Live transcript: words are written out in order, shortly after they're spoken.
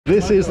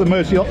This is the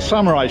Motor Yacht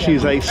Samurai.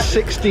 She's a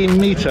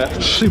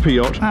 16-meter super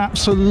yacht.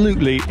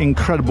 Absolutely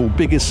incredible.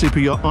 Biggest super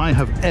yacht I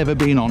have ever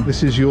been on.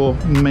 This is your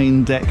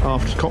main deck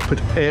aft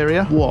cockpit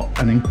area. What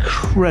an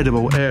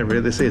incredible area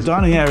this is.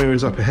 Dining area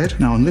is up ahead.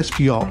 Now on this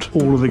yacht,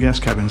 all of the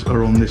guest cabins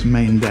are on this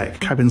main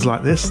deck. Cabins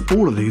like this,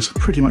 all of these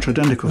pretty much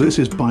identical. This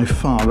is by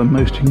far the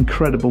most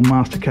incredible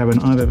master cabin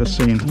I've ever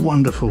seen.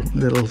 Wonderful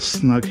little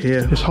snug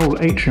here. This whole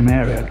atrium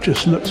area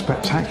just looks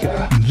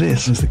spectacular. And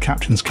this is the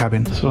captain's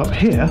cabin. So up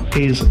here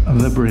is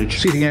the bridge.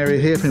 Seating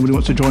area here if anybody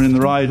wants to join in the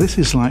ride. This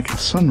is like a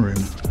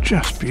sunroom.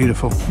 Just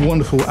beautiful.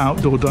 Wonderful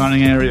outdoor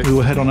dining area. We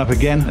will head on up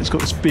again. It's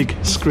got this big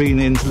screen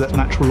in to let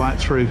natural light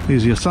through.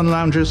 These are your sun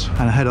loungers,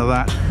 and ahead of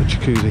that, the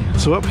jacuzzi.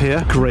 So up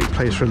here, great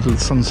place for a little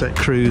sunset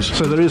cruise.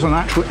 So there is an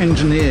actual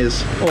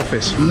engineer's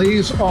office. And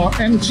these are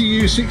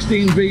MTU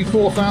 16V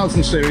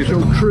 4000 series.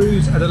 You'll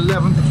cruise at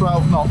 11 to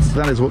 12 knots.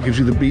 That is what gives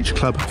you the beach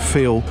club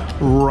feel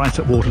right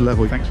at water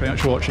level. Thanks very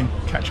much for watching.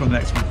 Catch you on the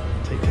next one.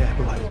 Take care.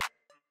 Bye-bye.